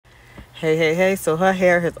Hey, so her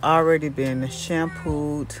hair has already been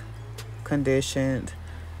shampooed, conditioned.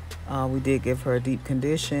 We did give her a deep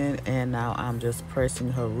condition, and now I'm just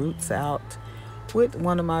pressing her roots out with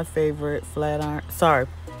one of my favorite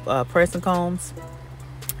pressing combs.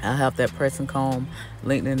 I have that pressing comb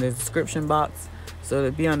linked in the description box, so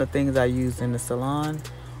it'll be on the things I use in the salon,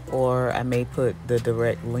 or I may put the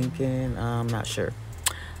direct link in. I'm not sure.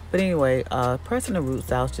 But anyway, pressing the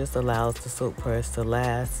roots out just allows the silk press to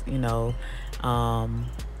last, and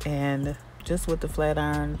just with the flat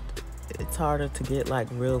iron, it's harder to get like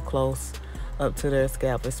real close up to their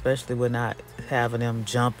scalp, especially with not having them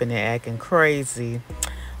jumping and acting crazy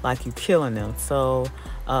like you killing them. So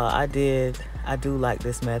I do like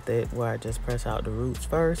this method where I just press out the roots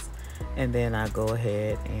first, and then I go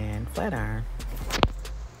ahead and flat iron.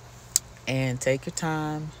 And take your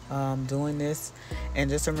time doing this, and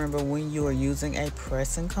just remember, when you are using a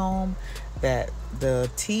pressing comb, that the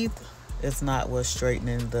teeth is not what's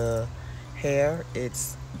straightening the hair,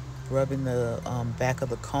 it's rubbing the back of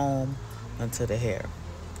the comb onto the hair.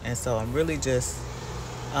 And so I'm really just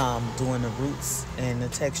doing the roots, and the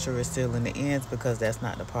texture is still in the ends because that's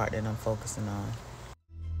not the part that I'm focusing on.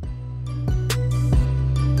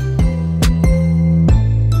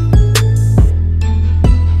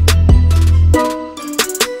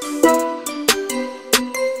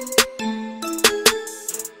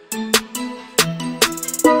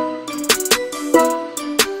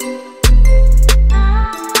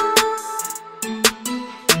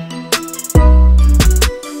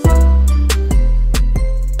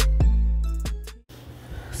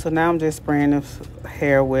 So now I'm just spraying the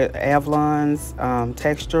hair with Avalon's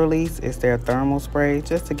Texture Release. It's their thermal spray,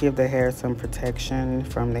 just to give the hair some protection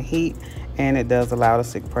from the heat. And it does allow the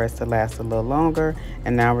silk press to last a little longer.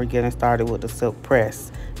 And now we're getting started with the silk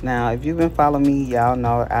press. Now, if you've been following me, y'all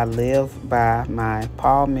know I live by my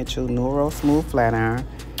Paul Mitchell Neuro Smooth Flat Iron.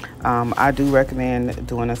 I do recommend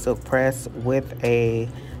doing a silk press with a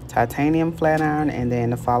titanium flat iron, and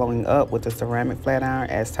then following up with the ceramic flat iron,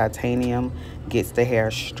 as titanium gets the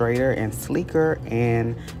hair straighter and sleeker,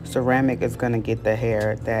 and ceramic is going to get the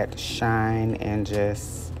hair that shine and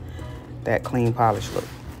just that clean polished look.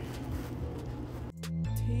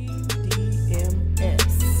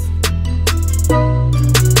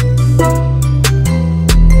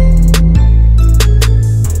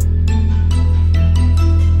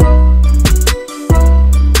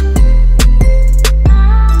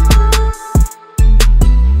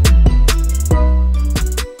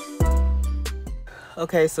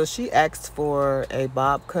 Okay, so she asked for a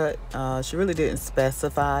bob cut. She really didn't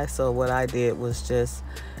specify, so what I did was just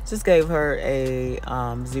gave her a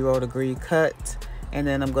 0-degree cut, and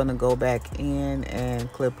then I'm gonna go back in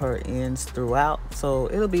and clip her ends throughout. So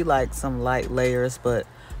it'll be like some light layers, but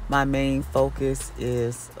my main focus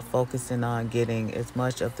is focusing on getting as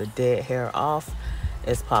much of the dead hair off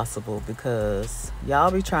as possible, because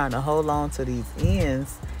y'all be trying to hold on to these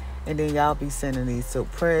ends, and then y'all be sending these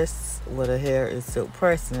silk press where the hair is silk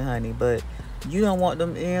pressing, honey. But you don't want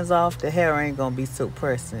them ends off, the hair ain't gonna be silk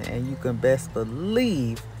pressing, and you can best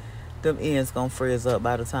believe them ends gonna frizz up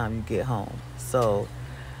by the time you get home. So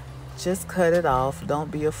just cut it off,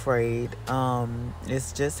 don't be afraid.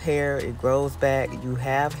 It's just hair, it grows back. You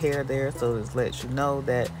have hair there, so this lets you know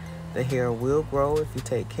that the hair will grow if you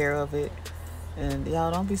take care of it. And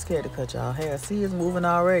y'all don't be scared to cut y'all hair. See, it's moving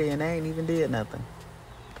already and they ain't even did nothing.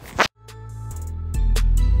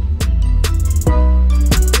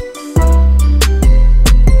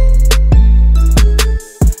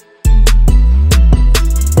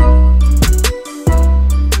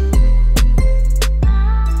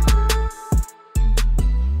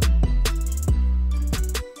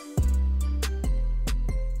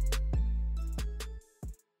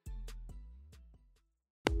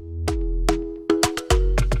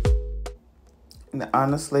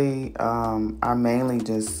 Honestly, I'm mainly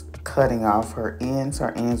just cutting off her ends.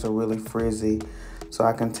 Her ends are really frizzy, so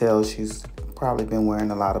I can tell she's probably been wearing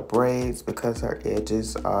a lot of braids because her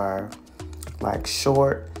edges are like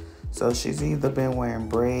short. So she's either been wearing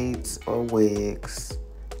braids or wigs.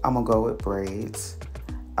 I'm gonna go with braids.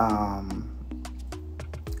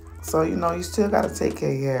 So you still gotta take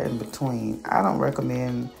care of your hair in between. I don't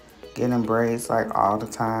recommend getting braids like all the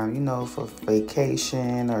time, for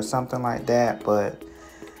vacation or something like that. But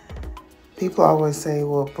people always say,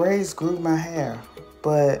 well, braids grew my hair.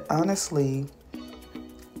 But honestly,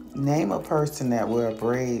 name a person that wear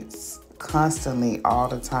braids constantly all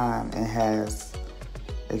the time and has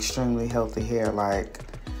extremely healthy hair. Like,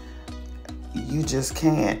 you just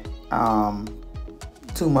can't.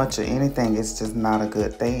 Too much of anything is just not a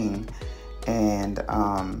good thing. And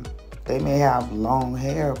they may have long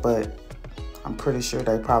hair, but I'm pretty sure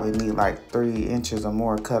they probably need like 3 inches or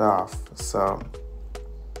more cut off. So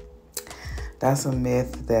that's a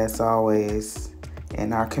myth that's always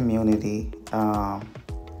in our community,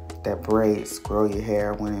 that braids grow your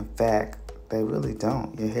hair, when in fact they really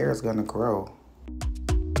don't. Your hair is gonna grow.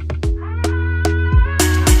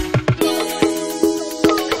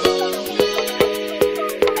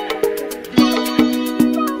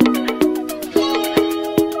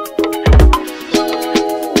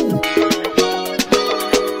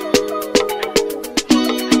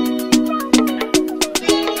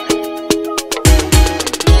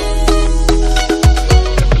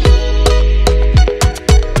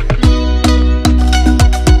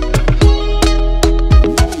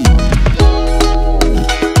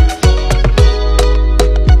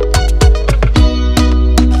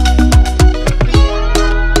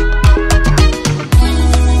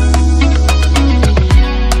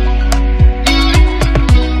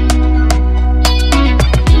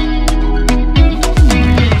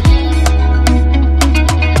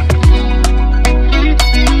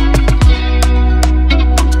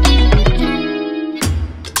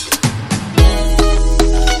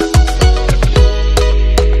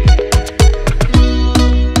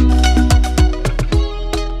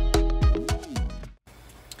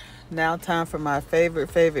 Now time for my favorite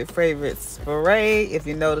spray. If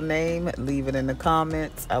you know the name, leave it in the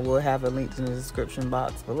comments. I will have it linked in the description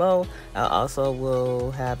box below. I also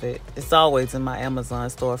will have it, it's always in my Amazon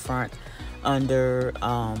storefront under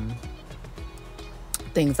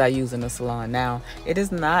things I use in the salon. Now, it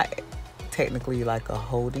is not technically like a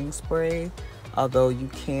holding spray, although you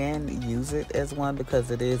can use it as one because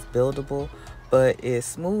it is buildable, but it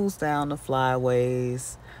smooths down the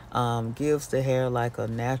flyaways, gives the hair like a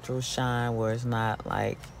natural shine where it's not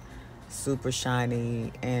like super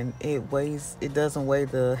shiny, and it doesn't weigh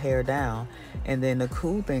the hair down. And then the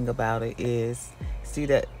cool thing about it is, see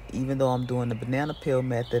that even though I'm doing the banana peel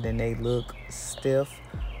method and they look stiff,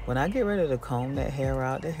 when I get ready to comb that hair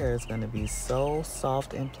out, the hair is going to be so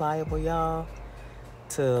soft and pliable, y'all.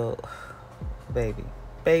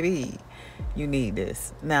 Baby, you need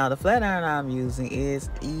this. Now, the flat iron I'm using is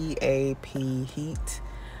EAP Heat.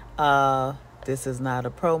 This is not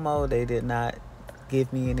a promo. They did not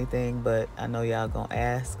give me anything, but I know y'all gonna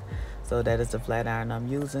ask. So that is the flat iron I'm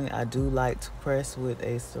using. I do like to press with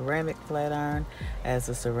a ceramic flat iron, as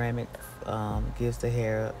the ceramic gives the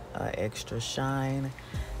hair extra shine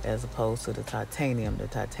as opposed to the titanium. The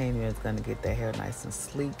titanium is gonna get the hair nice and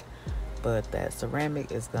sleek, but that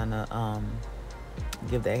ceramic is gonna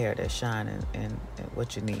give that hair that shine and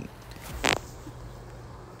what you need.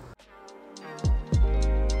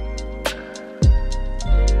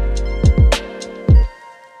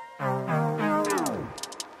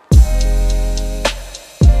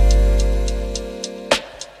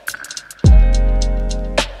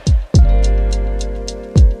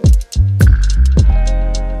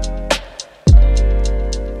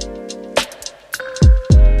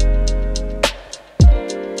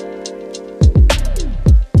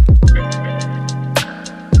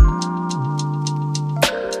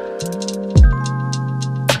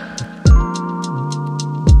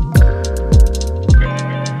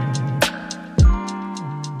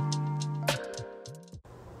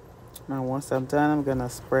 Now once I'm done, I'm gonna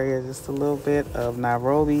spray just a little bit of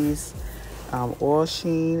Nairobi's oil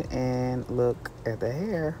sheen, and look at the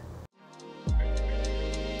hair.